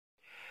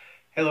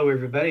Hello,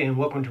 everybody, and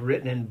welcome to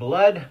Written in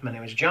Blood. My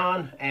name is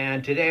John,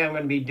 and today I'm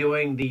going to be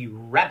doing the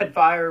rapid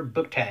fire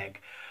book tag.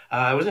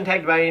 I wasn't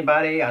tagged by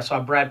anybody. I saw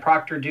Brad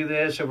Proctor do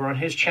this over on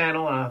his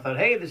channel, and I thought,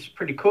 hey, this is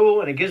pretty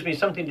cool, and it gives me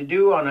something to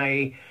do on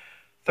a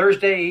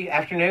Thursday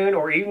afternoon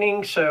or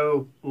evening,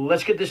 so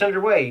let's get this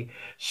underway.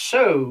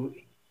 So,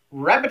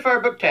 rapid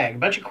fire book tag, a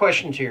bunch of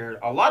questions here,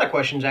 a lot of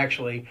questions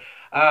actually.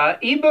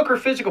 Ebook or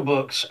physical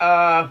books?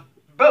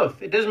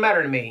 Both. It doesn't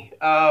matter to me.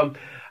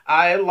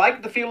 I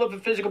like the feel of a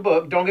physical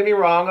book. Don't get me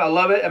wrong. I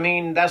love it. I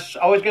mean, that's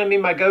always going to be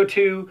my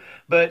go-to,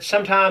 but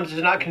sometimes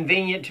it's not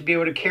convenient to be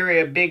able to carry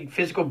a big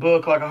physical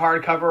book like a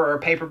hardcover or a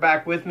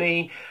paperback with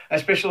me,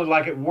 especially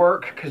like at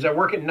work because I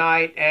work at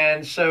night.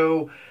 And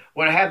so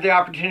when I have the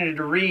opportunity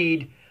to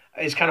read,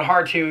 it's kind of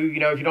hard to,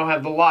 if you don't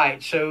have the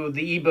light. So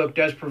the ebook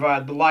does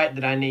provide the light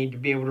that I need to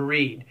be able to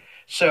read.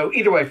 So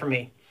either way for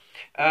me.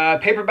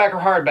 Paperback or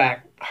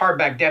hardback?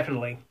 Hardback,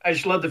 definitely. I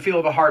just love the feel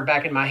of a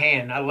hardback in my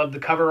hand. I love the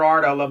cover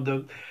art. I love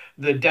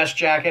the dust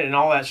jacket and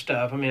all that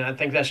stuff. I mean, I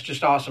think that's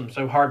just awesome.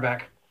 So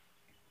hardback.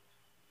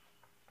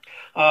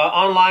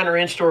 Online or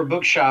in-store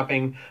book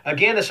shopping.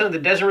 Again, that's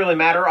something that doesn't really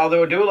matter,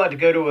 although I do like to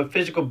go to a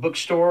physical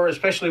bookstore,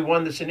 especially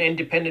one that's an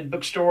independent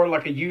bookstore,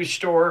 like a used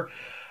store.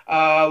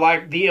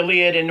 Like the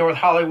Iliad in North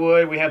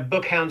Hollywood. We have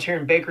Bookhounds here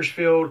in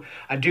Bakersfield.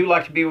 I do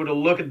like to be able to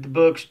look at the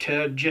books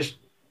to just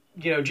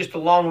the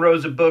long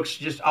rows of books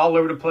just all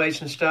over the place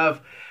and stuff.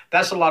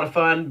 That's a lot of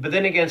fun. But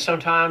then again,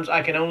 sometimes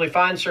I can only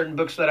find certain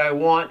books that I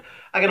want.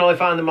 I can only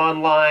find them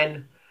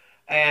online.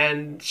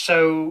 And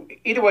so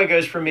either way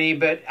goes for me,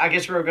 but I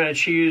guess we're going to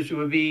choose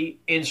would be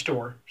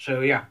in-store.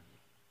 So yeah.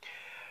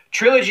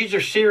 Trilogies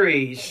or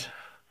series?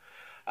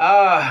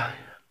 I'm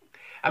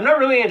not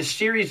really into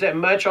series that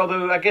much,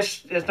 although I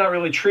guess that's not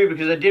really true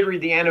because I did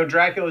read the Anno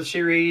Dracula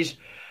series.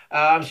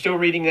 I'm still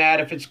reading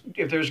that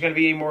if there's going to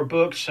be any more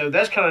books, so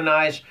that's kind of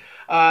nice.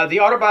 The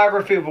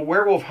Autobiography of a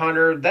Werewolf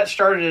Hunter, that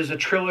started as a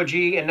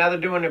trilogy, and now they're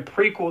doing a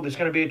prequel that's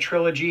going to be a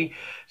trilogy,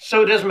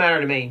 so it doesn't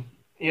matter to me,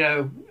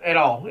 at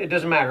all. It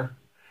doesn't matter.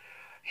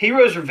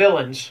 Heroes or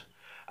villains?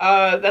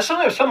 That's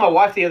something I was telling my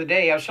wife the other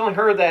day. I was telling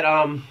her that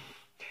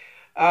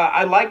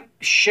I like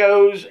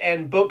shows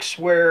and books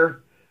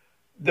where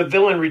the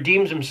villain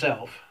redeems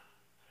himself.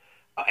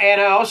 And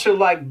I also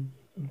like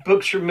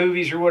books or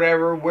movies or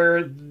whatever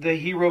where the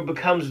hero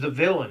becomes the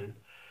villain.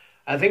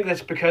 I think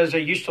that's because I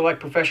used to like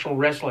professional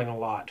wrestling a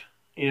lot,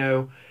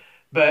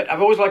 but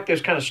I've always liked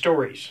those kind of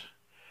stories.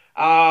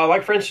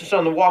 Like, for instance,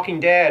 on The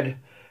Walking Dead,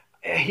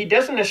 he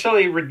doesn't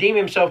necessarily redeem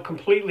himself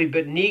completely,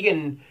 but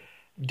Negan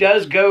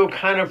does go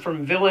kind of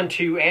from villain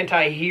to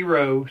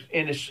anti-hero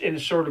in a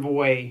sort of a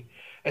way,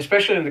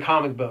 especially in the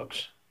comic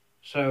books.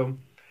 So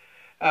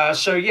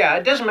yeah,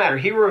 it doesn't matter.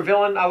 Hero or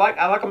villain, I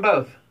like them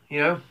both,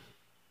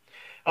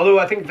 Although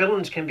I think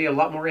villains can be a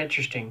lot more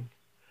interesting.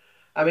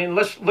 I mean,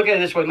 let's look at it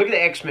this way. Look at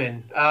the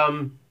X-Men.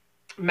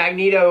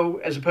 Magneto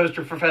as opposed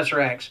to Professor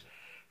X.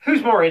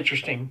 Who's more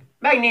interesting?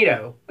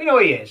 Magneto. We know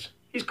he is.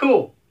 He's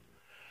cool.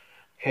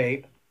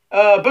 Okay.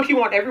 Book you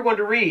want everyone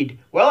to read.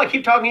 Well, I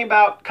keep talking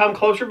about Come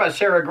Closer by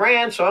Sarah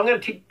Gran, so I'm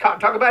going to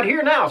talk about it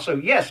here now. So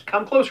yes,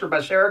 Come Closer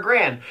by Sarah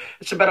Gran.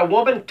 It's about a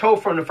woman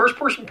told from the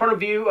first-person point of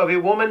view of a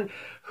woman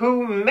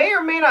who may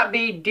or may not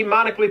be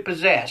demonically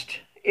possessed.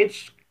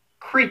 It's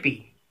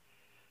creepy.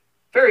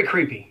 Very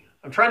creepy.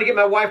 I'm trying to get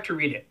my wife to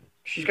read it.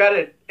 She's got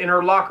it in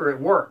her locker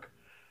at work.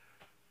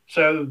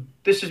 So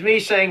this is me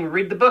saying,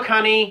 read the book,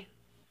 honey.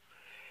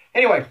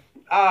 Anyway,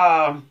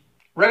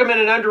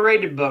 recommended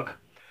underrated book.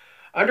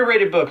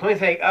 Underrated book. Let me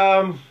think.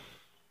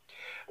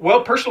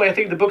 Well, personally, I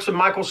think the books of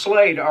Michael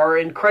Slade are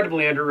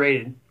incredibly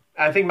underrated.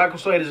 I think Michael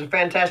Slade is a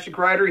fantastic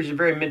writer. He's a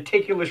very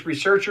meticulous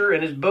researcher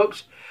in his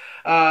books.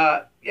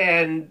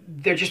 And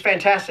they're just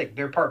fantastic.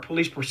 They're part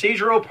police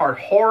procedural, part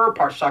horror,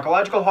 part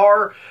psychological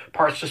horror,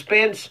 part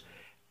suspense,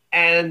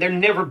 and they're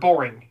never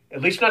boring,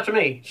 at least not to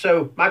me.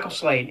 So, Michael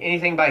Slade,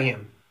 anything by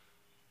him.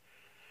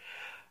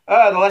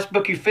 The last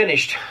book you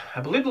finished.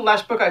 I believe the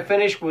last book I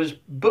finished was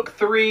book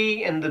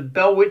 3 in the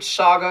Bell Witch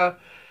saga,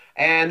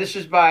 and this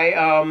is by,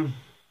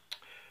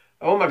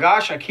 oh my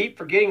gosh, I keep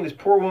forgetting this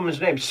poor woman's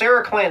name,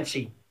 Sarah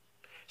Clancy.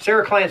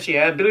 Sarah Clancy,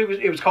 I believe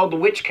it was called The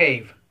Witch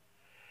Cave.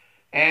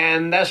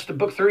 And that's the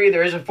book 3.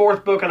 There is a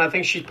 4th book, and I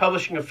think she's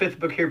publishing a 5th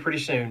book here pretty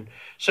soon.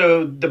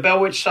 So, The Bell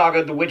Witch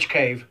Saga, The Witch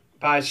Cave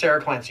by Sarah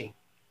Clancy.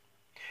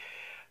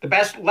 The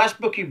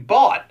last book you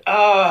bought.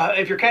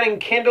 If you're counting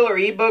Kindle or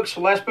ebooks, the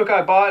last book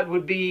I bought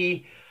would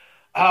be,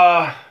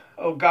 oh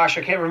gosh,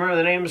 I can't remember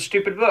the name of the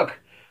stupid book.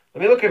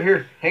 Let me look up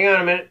here. Hang on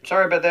a minute.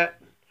 Sorry about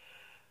that.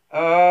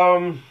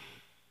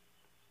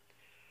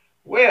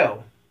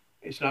 Well,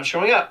 it's not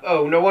showing up.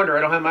 Oh, no wonder.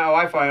 I don't have my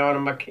Wi-Fi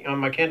on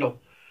my Kindle.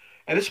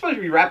 And this is supposed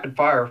to be rapid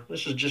fire.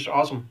 This is just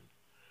awesome.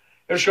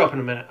 It'll show up in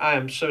a minute. I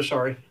am so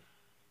sorry.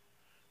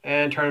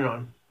 And turn it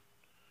on.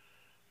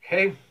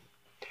 Okay.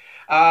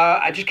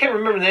 I just can't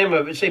remember the name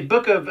of it. It's a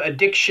book of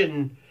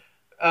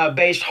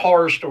addiction-based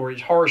horror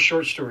stories, horror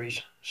short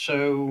stories.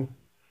 So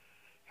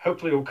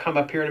hopefully it will come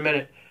up here in a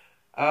minute.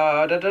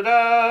 Tales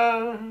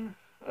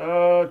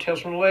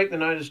from the Lake, The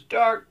Night is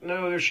Dark.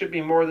 No, there should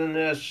be more than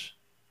this.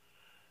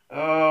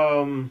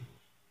 Um,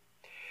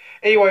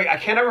 anyway, I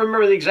cannot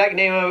remember the exact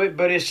name of it,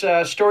 but it's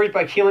stories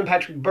by Keelan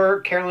Patrick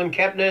Burke, Carolyn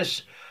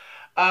Kepnes.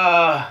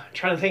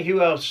 Trying to think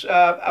who else.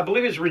 I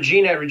believe it's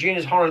Regina at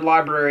Regina's Haunted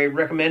Library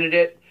recommended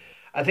it.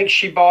 I think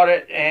she bought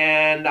it,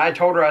 and I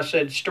told her, I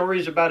said,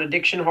 stories about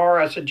addiction horror.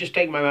 I said, just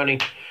take my money.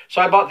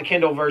 So I bought the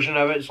Kindle version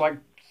of it. It's like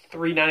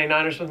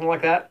 $3.99 or something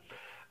like that.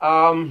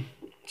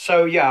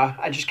 So yeah,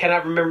 I just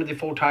cannot remember the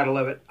full title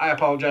of it. I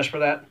apologize for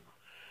that.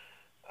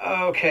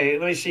 Okay,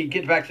 let me see.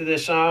 Get back to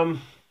this.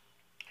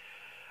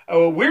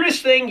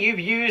 Weirdest thing you've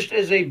used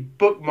as a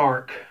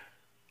bookmark.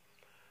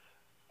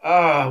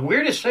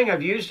 Weirdest thing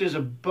I've used as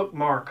a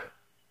bookmark.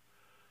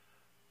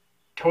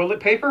 Toilet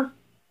paper?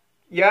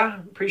 Yeah,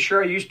 I'm pretty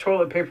sure I used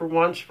toilet paper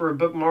once for a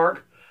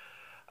bookmark.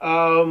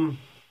 And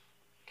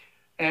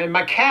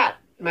my cat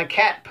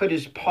put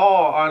his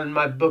paw on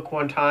my book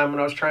one time when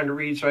I was trying to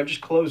read, so I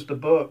just closed the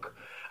book.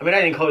 I mean,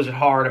 I didn't close it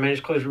hard. I mean, I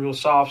just closed it real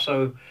soft.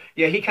 So,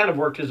 yeah, he kind of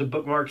worked as a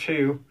bookmark,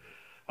 too.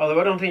 Although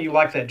I don't think he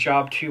liked that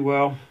job too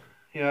well.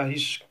 Yeah,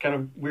 he's kind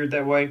of weird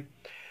that way.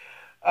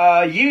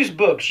 Used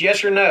books,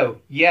 yes or no?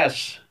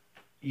 Yes.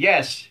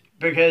 Yes,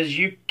 because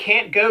you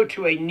can't go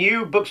to a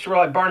new bookstore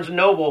like Barnes &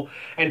 Noble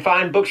and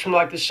find books from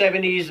like the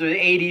 70s or the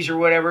 80s or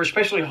whatever,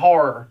 especially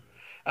horror.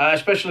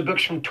 Especially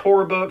books from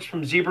Tor Books,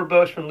 from Zebra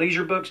Books, from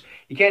Leisure Books.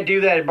 You can't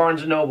do that at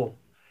Barnes & Noble.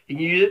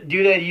 You can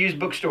do that at a used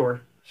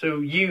bookstore. So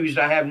used,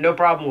 I have no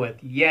problem with.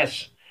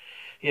 Yes.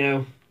 You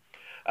know.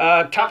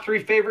 Top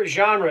 3 favorite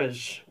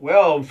genres.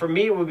 Well, for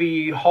me, it would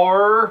be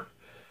horror.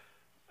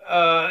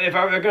 If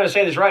I'm going to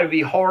say this right, it would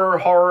be horror,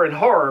 horror, and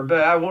horror.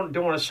 But I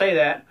don't want to say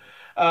that.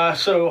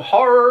 So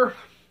horror,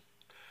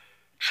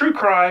 true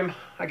crime,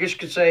 I guess you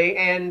could say,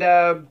 and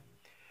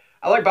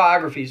I like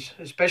biographies,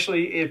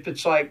 especially if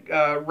it's like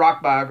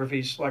rock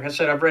biographies. Like I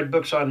said, I've read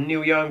books on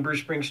Neil Young,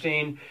 Bruce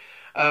Springsteen,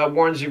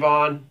 Warren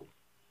Zevon.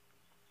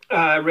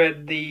 I've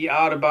read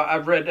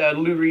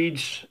Lou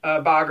Reed's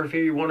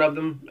biography, one of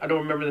them. I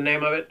don't remember the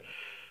name of it.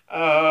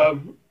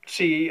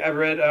 I've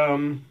read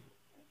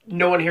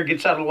No One Here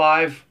Gets Out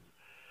Alive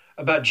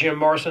about Jim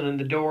Morrison and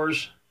the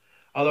Doors.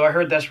 Although I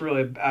heard that's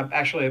really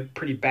actually a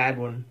pretty bad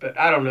one. But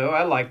I don't know.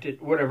 I liked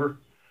it. Whatever.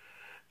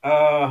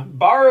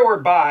 Borrow or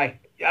buy?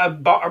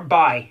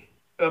 Buy.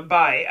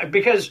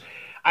 Because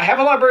I have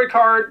a library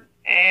card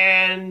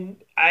and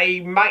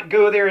I might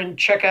go there and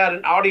check out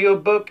an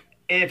audiobook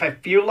if I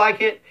feel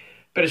like it.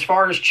 But as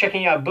far as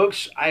checking out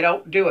books, I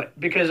don't do it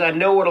because I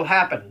know what'll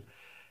happen.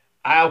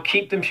 I'll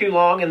keep them too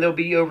long and they'll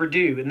be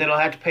overdue and then I'll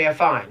have to pay a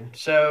fine.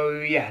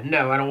 So yeah,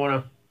 no, I don't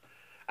want to.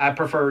 I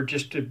prefer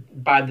just to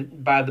buy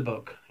the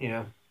book, you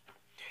know.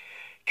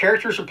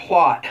 Characters or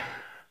plot?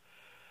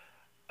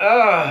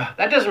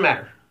 That doesn't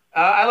matter.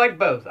 I like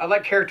both. I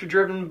like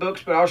character-driven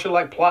books, but I also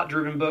like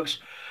plot-driven books.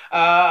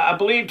 I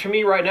believe, to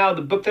me right now,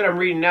 the book that I'm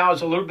reading now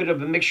is a little bit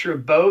of a mixture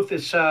of both.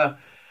 It's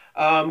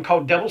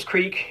called Devil's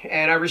Creek,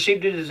 and I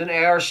received it as an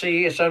ARC.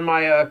 It's on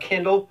my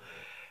Kindle.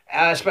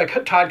 It's by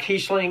Todd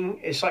Kiesling.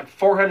 It's like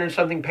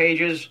 400-something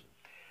pages.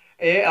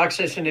 Like I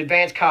said, it's an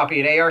advanced copy,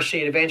 an ARC,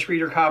 an advanced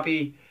reader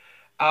copy.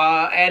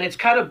 And it's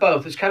kind of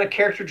both. It's kind of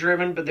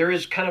character-driven, but there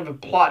is kind of a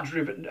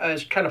plot-driven.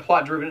 It's kind of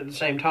plot-driven at the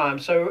same time.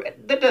 So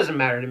that doesn't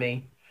matter to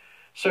me.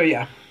 So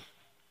yeah.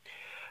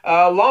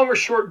 Long or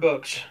short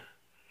books?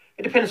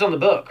 It depends on the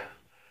book.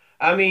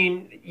 I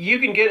mean, you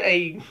can get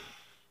a...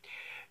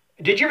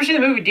 Did you ever see the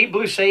movie Deep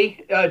Blue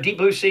Sea? Deep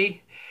Blue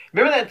Sea?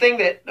 Remember that thing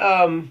that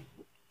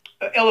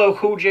LL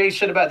Cool J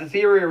said about the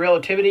theory of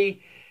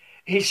relativity?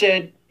 He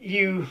said,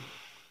 you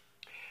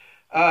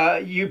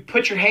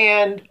put your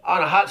hand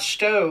on a hot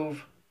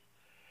stove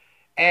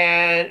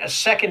and a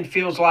second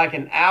feels like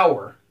an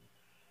hour.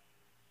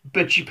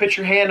 But you put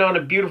your hand on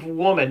a beautiful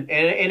woman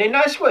and in a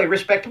nice way,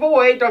 respectable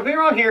way, don't be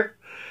wrong here,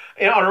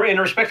 in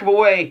a respectable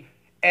way,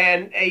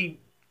 and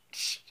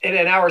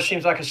an hour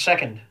seems like a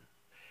second.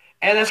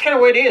 And that's kind of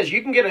the way it is.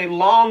 You can get a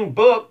long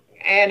book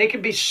and it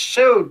can be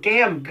so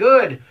damn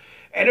good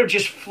and it'll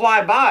just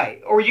fly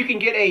by. Or you can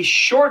get a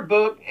short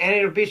book and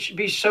it'll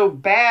be so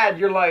bad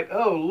you're like,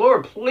 oh,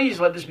 Lord, please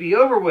let this be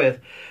over with.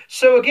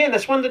 So again,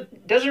 that's one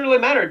that doesn't really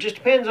matter. It just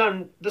depends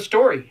on the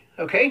story,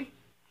 okay?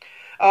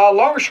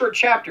 Long or short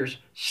chapters,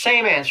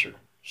 same answer.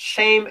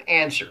 Same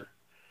answer.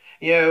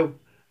 You know,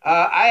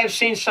 I have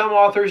seen some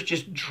authors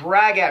just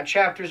drag out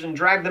chapters and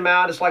drag them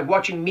out. It's like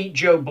watching Meet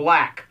Joe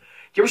Black.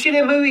 Did you ever see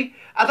that movie?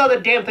 I thought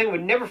that damn thing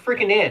would never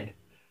freaking end.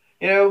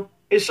 You know,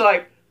 it's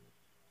like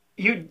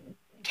you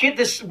get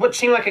this, what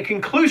seemed like a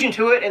conclusion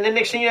to it, and then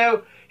next thing you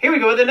know, here we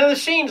go with another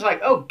scene. It's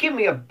like, oh, give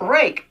me a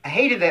break. I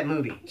hated that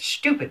movie.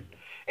 Stupid.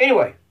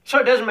 Anyway, so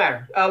it doesn't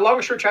matter. Long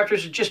or short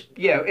chapters, it just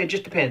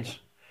depends.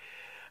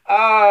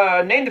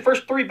 Name the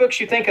first 3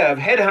 books you think of.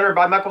 Headhunter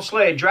by Michael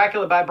Slade,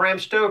 Dracula by Bram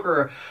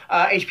Stoker,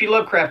 H.P.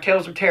 Lovecraft,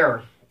 Tales of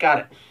Terror.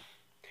 Got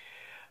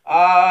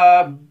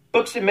it.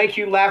 Books that make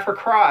you laugh or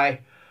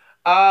cry.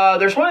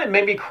 There's one that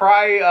made me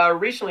cry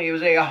recently. It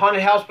was a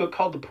haunted house book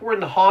called The Poor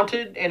and the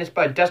Haunted, and it's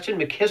by Dustin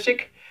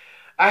McKissick.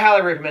 I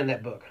highly recommend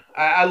that book.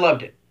 I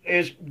loved it.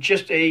 It's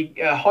just a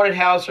haunted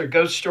house or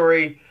ghost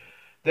story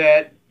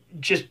that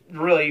just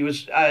really, it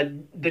was,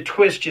 the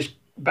twist just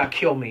about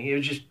killed me. It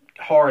was just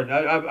hard.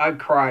 I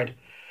cried.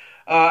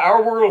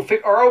 Our world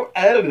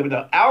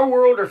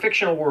or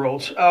fictional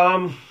worlds.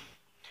 I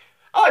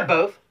like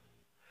both.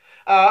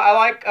 I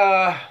like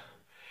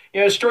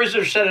stories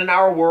that are set in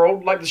our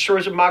world, like the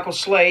stories of Michael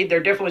Slade.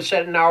 They're definitely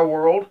set in our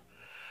world.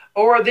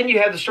 Or then you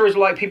have the stories of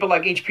like people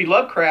like H.P.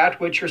 Lovecraft,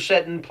 which are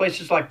set in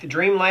places like the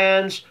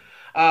Dreamlands,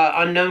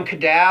 Unknown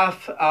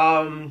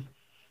Kadath,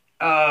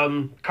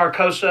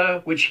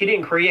 Carcosa, which he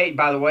didn't create,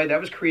 by the way.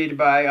 That was created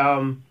by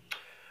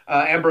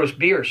Ambrose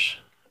Bierce.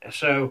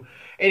 So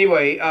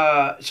anyway,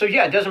 so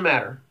yeah, it doesn't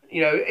matter.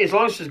 As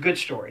long as it's a good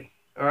story.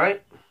 All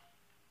right.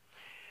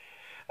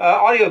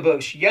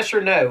 Audiobooks, yes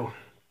or no?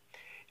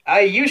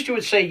 I used to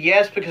would say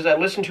yes because I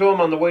listened to them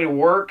on the way to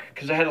work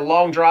because I had a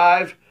long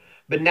drive.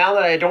 But now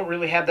that I don't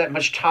really have that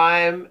much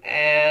time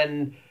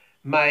and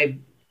my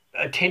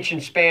attention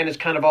span is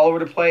kind of all over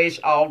the place,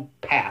 I'll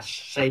pass,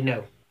 say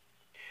no.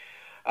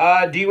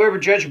 Do you ever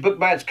judge a book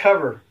by its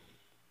cover?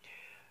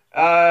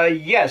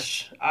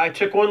 Yes. I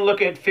took one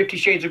look at 50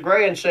 Shades of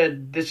Grey and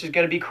said, this is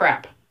going to be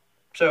crap.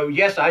 So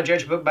yes, I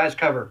judge a book by its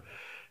cover.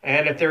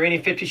 And if there are any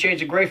 50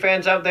 Shades of Grey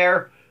fans out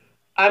there,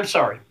 I'm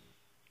sorry.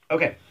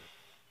 Okay.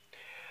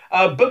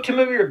 Book to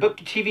movie or book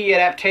to TV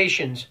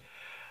adaptations.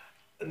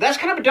 That's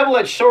kind of a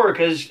double-edged sword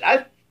because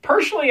I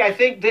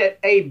think that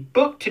a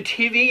book to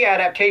TV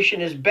adaptation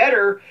is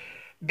better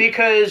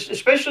because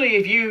especially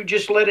if you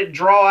just let it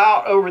draw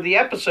out over the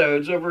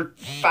episodes, over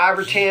 5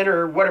 or 10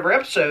 or whatever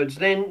episodes,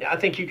 then I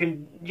think you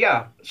can,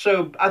 yeah.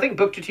 So I think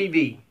book to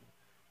TV.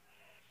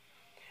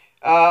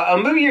 A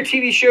movie or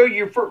TV show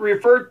you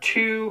referred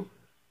to,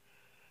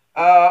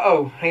 hang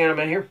on a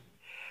minute here.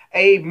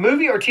 A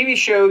movie or TV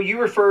show you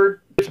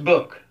referred to its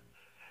book.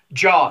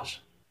 Jaws.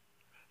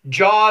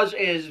 Jaws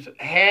is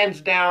hands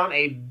down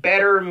a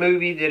better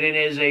movie than it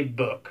is a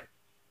book.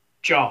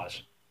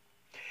 Jaws.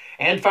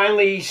 And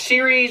finally,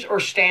 series or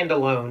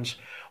standalones.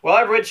 Well,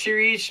 I've read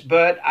series,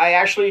 but I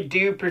actually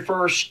do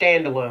prefer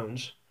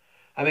standalones.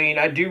 I mean,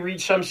 I do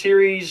read some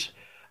series,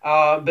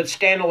 but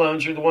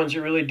standalones are the ones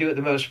that really do it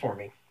the most for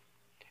me.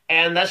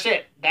 And that's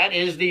it. That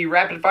is the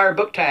rapid fire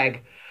book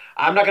tag.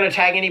 I'm not going to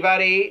tag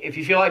anybody. If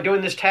you feel like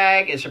doing this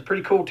tag, it's a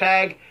pretty cool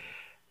tag.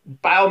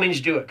 By all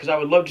means do it because I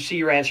would love to see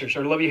your answers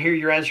or love to hear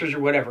your answers or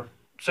whatever.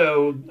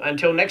 So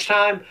until next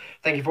time,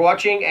 thank you for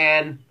watching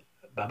and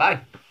bye-bye.